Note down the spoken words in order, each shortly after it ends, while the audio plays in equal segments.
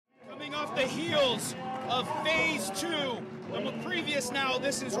heels of Phase 2 of a previous Now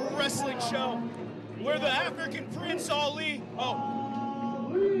This Is Wrestling show where the African Prince Ali,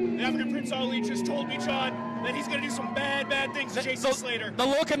 the African Prince Ali just told me, John, that he's going to do some bad things to JC Slater. The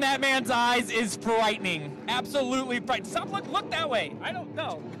look in that man's eyes is frightening. Absolutely frightening. Stop, look that way. I don't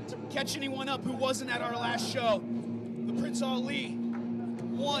know. Catch anyone up who wasn't at our last show. The Prince Ali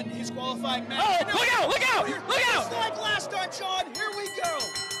won his qualifying match. Oh, look out! Just like last time, John. Here we go.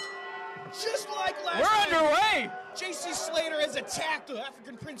 Just like last time. We're underway. JC Slater has attacked the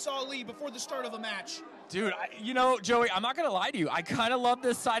African Prince Ali before the start of a match. Dude, you know, Joey, I'm not going to lie to you. I kind of love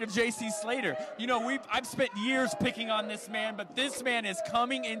this side of JC Slater. You know, I've spent years picking on this man, but this man is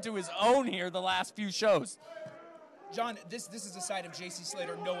coming into his own here the last few shows. John, this is a side of JC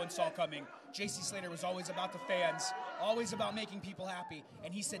Slater no one saw coming. JC Slater was always about the fans, always about making people happy,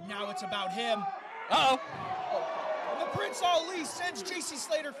 and he said now it's about him. The Prince Ali sends JC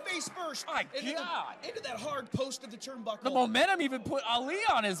Slater face first into that hard post of the turnbuckle. The momentum even put Ali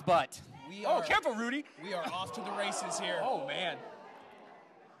on his butt. Careful, Rudy. We are off to the races here. Oh, man.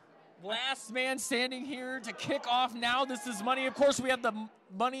 Last man standing here to kick off Now This Is Money. Of course, we have the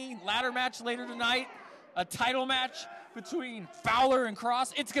Money ladder match later tonight. A title match between Fowler and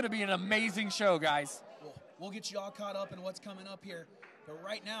Cross. It's going to be an amazing show, guys. We'll get you all caught up in what's coming up here. But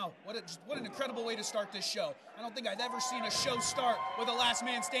right now, what an incredible way to start this show. I don't think I've ever seen a show start with a last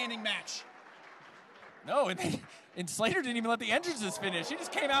man standing match. No, and Slater didn't even let the entrances finish. He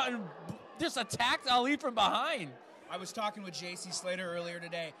just came out and just attacked Ali from behind. I was talking with JC Slater earlier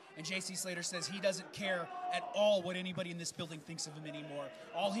today, and JC Slater says he doesn't care at all what anybody in this building thinks of him anymore.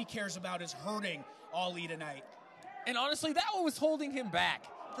 All he cares about is hurting Ali tonight. And honestly, that was holding him back.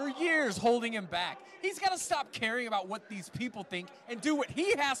 For years, holding him back. He's got to stop caring about what these people think and do what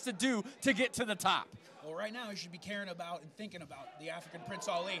he has to do to get to the top. Well, right now, he should be caring about and thinking about the African Prince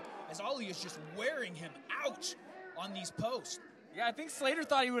Ali, as Ali is just wearing him out on these posts. Yeah, I think Slater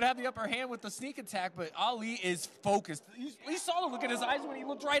thought he would have the upper hand with the sneak attack, but Ali is focused. We saw the look in his eyes when he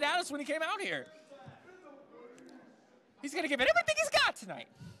looked right at us when he came out here. He's going to give it everything he's got tonight.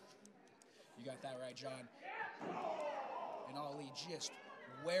 You got that right, John. And Ali just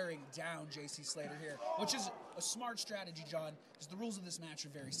wearing down JC Slater here, which is a smart strategy, John, because the rules of this match are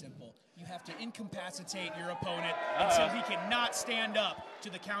very simple. You have to incapacitate your opponent until he cannot stand up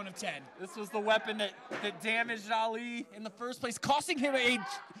to the count of 10. This was the weapon that damaged Ali in the first place, costing him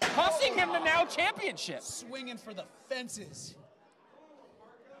the now championship. Swinging for the fences.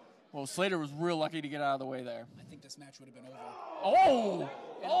 Well, Slater was real lucky to get out of the way there. I think this match would have been over.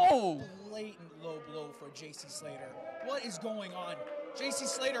 Oh! Blatant low blow for JC Slater. What is going on? JC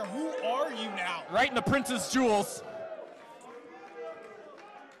Slater, who are you now? Right in the Prince's jewels.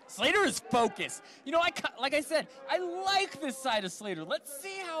 Slater is focused. You know, like I said, I like this side of Slater. Let's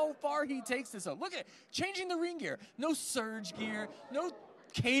see how far he takes this up. Look at changing the ring gear. No surge gear, no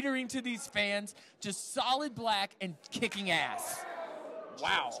catering to these fans, just solid black and kicking ass.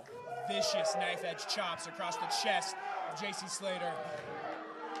 Wow. Vicious knife-edge chops across the chest of JC Slater.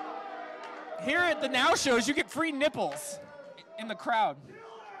 Here at the Now shows, you get free nipples in the crowd.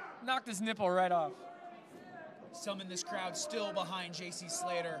 Knocked his nipple right off. Some in this crowd still behind JC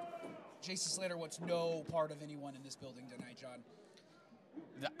Slater. JC Slater wants no part of anyone in this building tonight, John.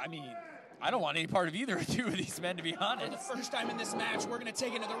 I mean, I don't want any part of either two of these men, to be honest. For the first time in this match, we're going to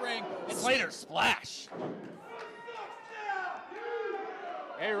take it to the ring. And Slater splash.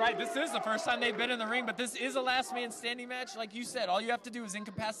 Hey, right, this is the first time they've been in the ring, but this is a last man standing match. Like you said, all you have to do is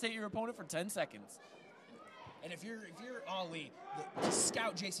incapacitate your opponent for 10 seconds. And if you're Ali, to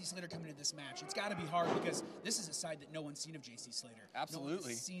scout JC Slater coming into this match, it's got to be hard because this is a side that no one's seen of JC Slater. Absolutely. No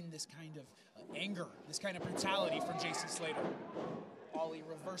one's seen this kind of anger, this kind of brutality from JC Slater. Ali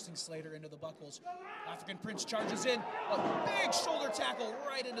reversing Slater into the buckles. African Prince charges in. A big shoulder tackle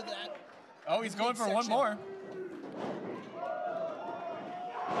right into that. Oh, he's going for one more.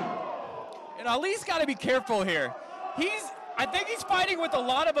 And Ali's got to be careful here. I think he's fighting with a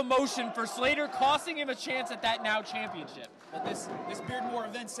lot of emotion for Slater, costing him a chance at that Now championship. But this Beardmore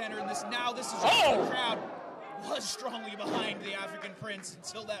Event Center and this the crowd was strongly behind the African Prince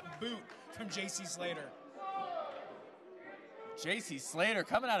until that boot from JC Slater. JC Slater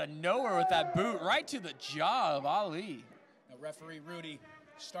coming out of nowhere with that boot right to the jaw of Ali. Now referee Rudy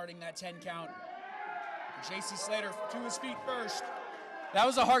starting that 10 count. JC Slater to his feet first. That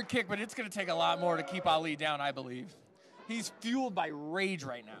was a hard kick, but it's going to take a lot more to keep Ali down, I believe. He's fueled by rage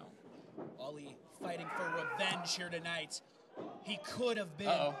right now. Ali fighting for revenge here tonight. He could have been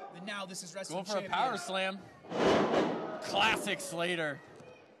the Now This Is Wrestling champion. Going for a power slam. Classic Slater.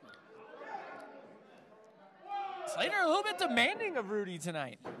 Slater a little bit demanding of Rudy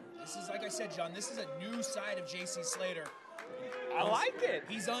tonight. This is, like I said, John, this is a new side of J.C. Slater. I like it.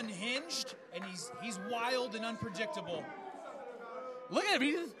 He's unhinged, and he's wild and unpredictable. Look at him.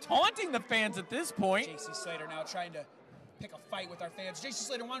 He's just taunting the fans at this point. J.C. Slater now trying to pick a fight with our fans. J.C.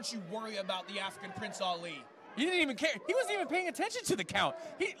 Slater, why don't you worry about the African Prince Ali? He didn't even care. He wasn't even paying attention to the count.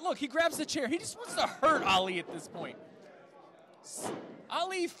 Look, he grabs the chair. He just wants to hurt Ali at this point.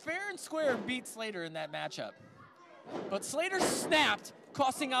 Ali fair and square beat Slater in that matchup. But Slater snapped,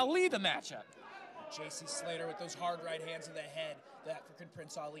 costing Ali the matchup. J.C. Slater with those hard right hands to the head. The African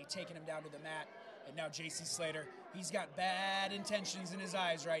Prince Ali taking him down to the mat. And now J.C. Slater, he's got bad intentions in his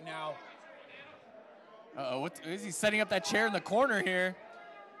eyes right now. Uh-oh, what is he setting up that chair in the corner here?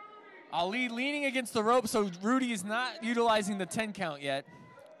 Ali leaning against the rope, so Rudy is not utilizing the 10 count yet.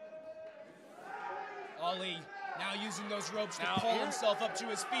 Ali now using those ropes to pull himself up to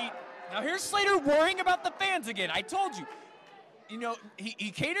his feet. Now here's Slater worrying about the fans again. I told you. You know,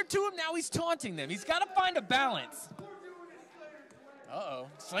 he catered to him, now he's taunting them. He's got to find a balance. Uh-oh,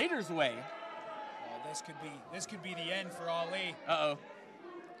 Slater's way. Oh, this could be the end for Ali. Uh-oh.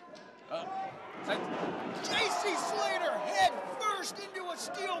 J.C. Slater head first into a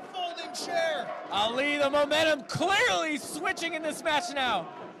steel folding chair. Ali, the momentum clearly switching in this match now.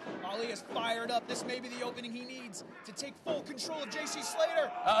 Ali is fired up. This may be the opening he needs to take full control of J.C. Slater.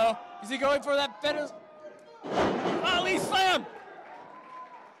 Uh-oh. Is he going for that better? Ali slam.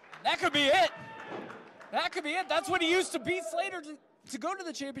 That could be it. That could be it. That's what he used to beat Slater to go to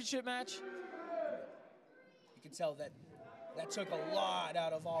the championship match. You can tell that took a lot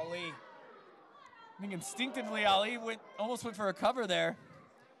out of Ali. I think instinctively Ali almost went for a cover there.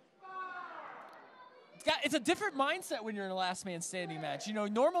 It's a different mindset when you're in a last man standing match. You know,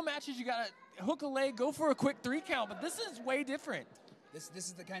 normal matches you gotta hook a leg, go for a quick 3 count, but this is way different. This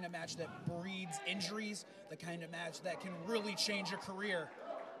is the kind of match that breeds injuries, the kind of match that can really change your career.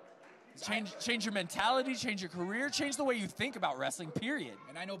 Change your mentality, change your career, change the way you think about wrestling, period.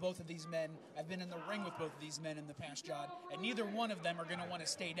 And I know both of these men. I've been in the ring with both of these men in the past, John, and neither one of them are going to want to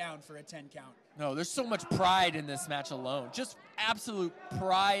stay down for a 10 count. No, there's so much pride in this match alone. Just absolute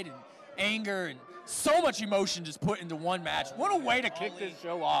pride and anger and so much emotion just put into one match. What a way to kick this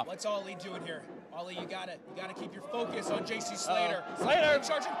show off. What's Ali doing here? Ali, you gotta keep your focus on J.C. Slater. Slater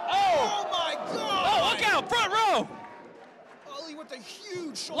charging. Oh my God! Oh, look out, front row! Ali with a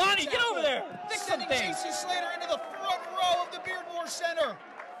huge shoulder Lonnie, tackle, get over there! Fix sending something! J.C. Slater into the front row of the Beardmore Center.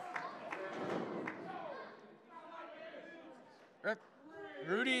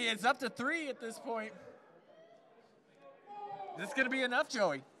 Rudy is up to 3 at this point. Is this going to be enough,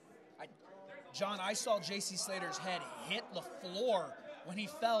 Joey? John, I saw J.C. Slater's head hit the floor when he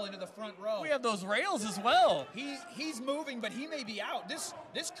fell into the front row. We have those rails as well. He's moving, but he may be out. This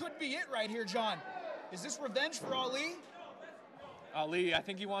could be it right here, John. Is this revenge for Ali? Ali, I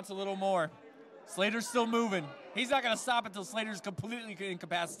think he wants a little more. Slater's still moving. He's not going to stop until Slater's completely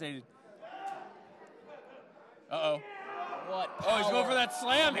incapacitated. Uh-oh. What power. Oh, he's going for that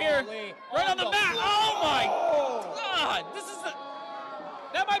slam here. Ali right on the mat. Oh, my God.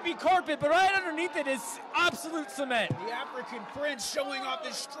 That might be carpet, but right underneath it is absolute cement. The African Prince showing off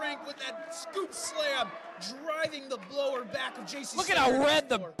his strength with that scoop slam, driving the blower back of J.C. Look Slater. Look at how red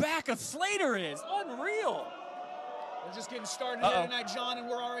the back of Slater is. Unreal. We're just getting started here tonight, John, and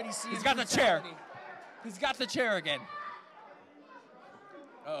we're already seeing He's got the chair. He's got the chair again.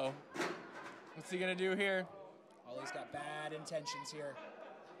 Uh-oh. What's he going to do here? Ali's got bad intentions here.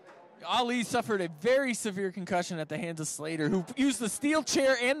 Ali suffered a very severe concussion at the hands of Slater, who used the steel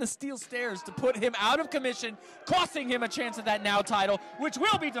chair and the steel stairs to put him out of commission, costing him a chance at that now title, which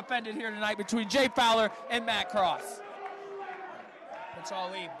will be defended here tonight between Jay Fowler and Matt Cross. Prince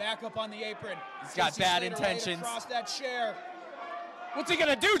Ali back up on the apron. He's got bad intentions. Across that chair. What's he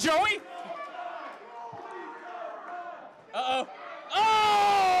gonna do, Joey? Uh-oh.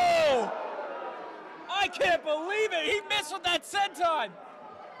 Oh! I can't believe it. He missed with that senton.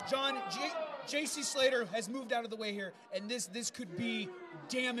 John, J.C. Slater has moved out of the way here, and this could be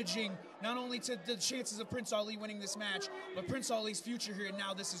damaging not only to the chances of Prince Ali winning this match, but Prince Ali's future here, and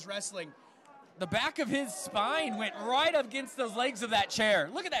now this is wrestling. The back of his spine went right up against those legs of that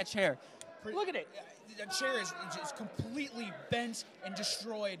chair. Look at that chair. Look at it. The chair is just completely bent and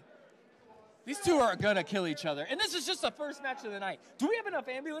destroyed. These two are going to kill each other, and this is just the first match of the night. Do we have enough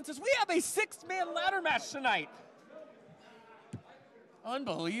ambulances? We have a 6-man ladder match tonight.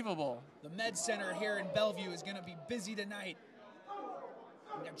 Unbelievable. The Med Center here in Bellevue is going to be busy tonight.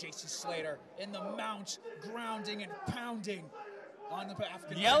 And now J.C. Slater in the mount, grounding and pounding on the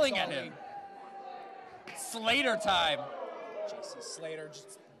African yelling at him. Slater time. J.C. Slater.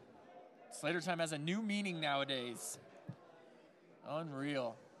 Slater time has a new meaning nowadays.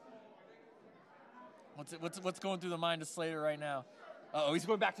 Unreal. What's going through the mind of Slater right now? Uh-oh, he's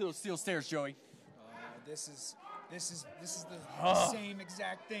going back to those steel stairs, Joey. This is the same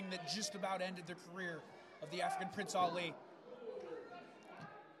exact thing that just about ended the career of the African Prince Ali.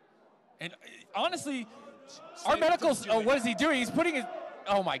 And honestly, our medicals. Oh, what is he doing? He's putting his.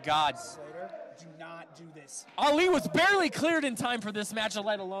 Oh my God. Slater, do not do this. Ali was barely cleared in time for this match,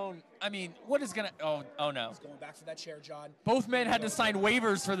 let alone. I mean, what is gonna? Oh no. He's going back for that chair, John. Both men had to sign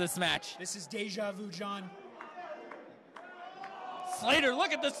waivers for this match. This is deja vu, John. Slater,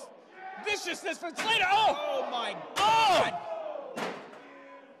 look at this viciousness from Slater. Oh my God.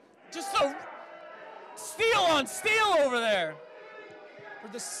 Just so steel on steel over there. For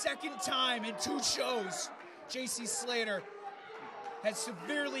the second time in 2 shows, J.C. Slater has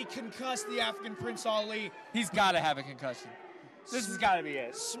severely concussed the African Prince Ali. He's got to have a concussion. This has got to be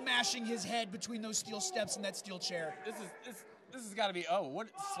it. Smashing his head between those steel steps and that steel chair. This has got to be. Oh, what?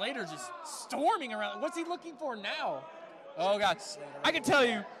 Slater just storming around. What's he looking for now? Oh God! I can tell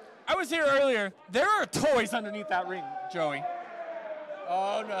you, I was here earlier. There are toys underneath that ring, Joey.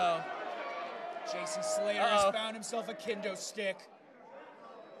 Oh no! J.C. Slater has found himself a kendo stick.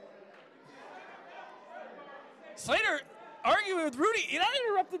 Slater arguing with Rudy. That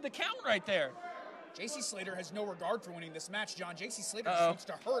interrupted the count right there. J.C. Slater has no regard for winning this match, John. J.C. Slater just wants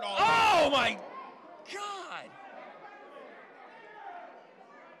to hurt all. Oh my God!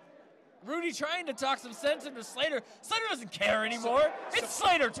 Rudy trying to talk some sense into Slater. Slater doesn't care anymore. It's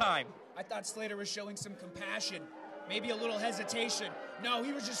Slater time. I thought Slater was showing some compassion, maybe a little hesitation. No,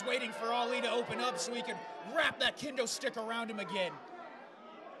 he was just waiting for Ali to open up so he could wrap that kendo stick around him again.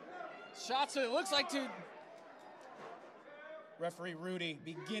 Shots, it looks like to... Referee Rudy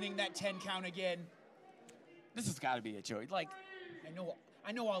beginning that 10 count again. This has got to be it, Joey. Like,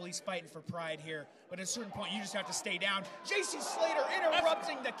 I know Ali's fighting for pride here, but at a certain point, you just have to stay down. J.C. Slater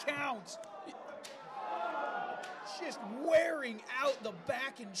interrupting the count. Just wearing out the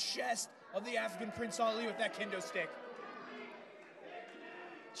back and chest of the African Prince Ali with that kendo stick.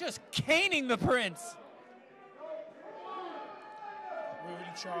 Just caning the Prince.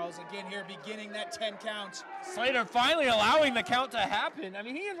 Rudy Charles again here beginning that 10 count. Slater finally allowing the count to happen. I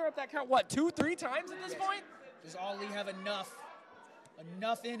mean, he interrupted that count, what, 2-3 times at this point? Does Ali have enough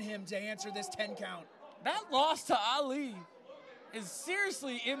in him to answer this 10 count? That loss to Ali has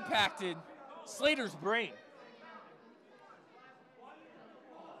seriously impacted Slater's brain.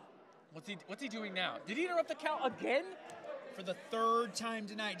 What's he doing now? Did he interrupt the count again? For the 3rd time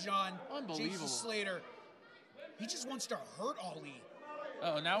tonight, John. Unbelievable. J.C. Slater, he just wants to hurt Ali.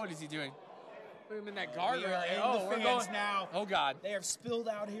 Oh, now what is he doing? Put him in that guard rail. Oh, we're going now. Oh, God. They have spilled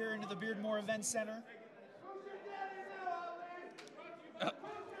out here into the Beardmore Event Center.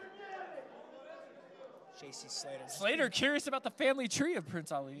 J.C. Slater. Slater curious about the family tree of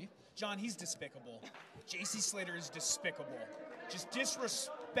Prince Ali. John, he's despicable. J.C. Slater is despicable. Just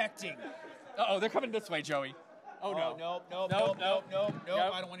disrespecting. Uh-oh, they're coming this way, Joey. Oh, no. Nope.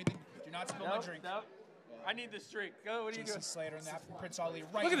 I don't want anything. Do not spill my drink. Nope. I need this drink. Go, what are you doing? J.C. Slater and the African Prince Ali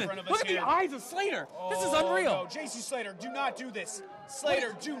right in front of us Look at the eyes of Slater. This is unreal. No, J.C. Slater, do not do this.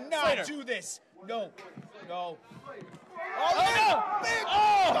 Slater, do not do this. No. Oh, no. Big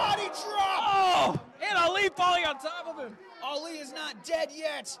body drop. Oh, and Ali falling on top of him. Ali is not dead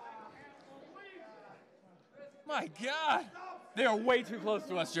yet. My God. They are way too close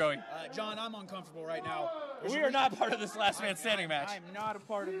to us, Joey. John, I'm uncomfortable right now. We are not part of this last man standing match. I am not a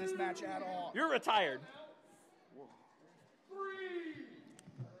part of this match at all. You're retired.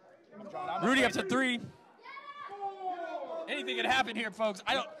 John, Rudy up to 3. Anything can happen here, folks.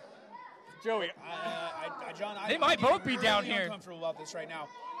 Joey. John, they might both be down here. I'm uncomfortable about this right now.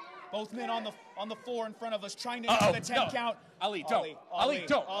 Both men on the floor in front of us trying to get the 10 count. Ali, don't. Ali,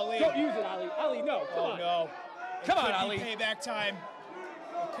 don't. Don't use it, Ali. Ali, no. Come on. No. Come on, Ali. It could be payback time.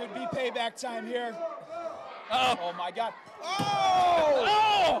 It could be payback time here. Oh, my God.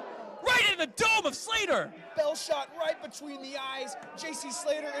 Oh! Right in the dome of Slater. Bell shot right between the eyes. J.C.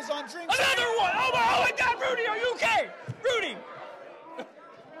 Slater is on drink. Another one. Oh my God, Rudy, are you okay? Rudy.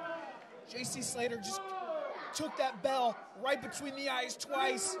 J.C. Slater just took that bell right between the eyes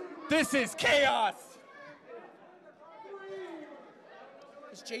twice. This is chaos.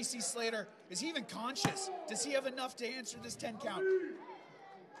 Is J.C. Slater, is he even conscious? Does he have enough to answer this 10 count?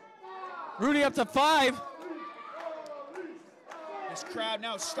 Rudy up to 5. This crowd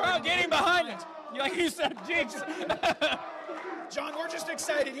now starting. Getting behind it. Like you said, Jinx. John, we're just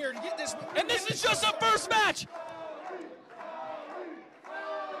excited here to get this. And this is just a first match.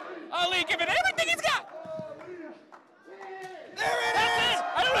 Ali giving everything he's got. There it That's is. it.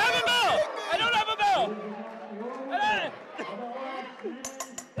 I don't have a bell. I don't have a bell.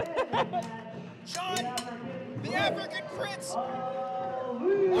 John, the African Prince.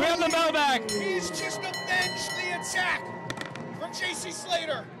 We have the bell back. He's just avenged the attack from JC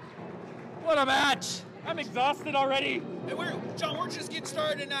Slater. What a match. I'm exhausted already. And John, we're just getting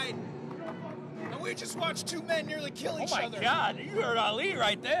started tonight. And we just watched two men nearly kill each other. Oh my God, you heard Ali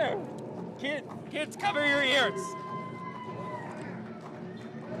right there. Kids, cover your ears.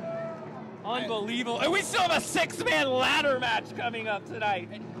 Unbelievable. And we still have a 6-man ladder match coming up tonight.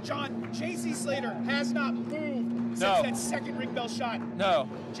 And John, JC Slater has not moved since that second ring bell shot. No.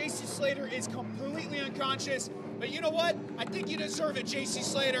 JC Slater is completely unconscious. But you know what? I think you deserve it, JC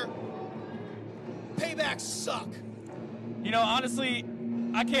Slater. Paybacks suck. You know, honestly,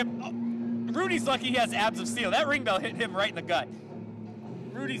 I can't. Rudy's lucky he has abs of steel. That ring bell hit him right in the gut.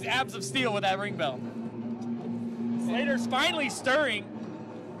 Rudy's abs of steel with that ring bell. Slater's finally stirring.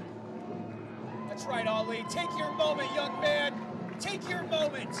 That's right, Ali. Take your moment, young man. Take your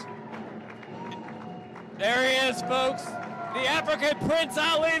moment. There he is, folks. The African Prince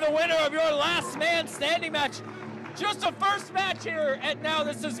Ali, the winner of your last man standing match. Just a first match here at Now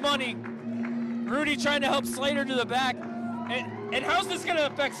This Is Money. Rudy trying to help Slater to the back. And how's this going to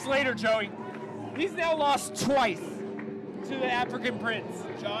affect Slater, Joey? He's now lost twice to the African Prince.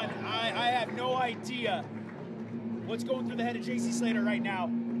 John, I have no idea what's going through the head of JC Slater right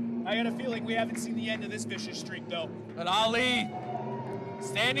now. I got a feeling we haven't seen the end of this vicious streak, though. But Ali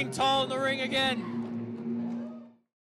standing tall in the ring again.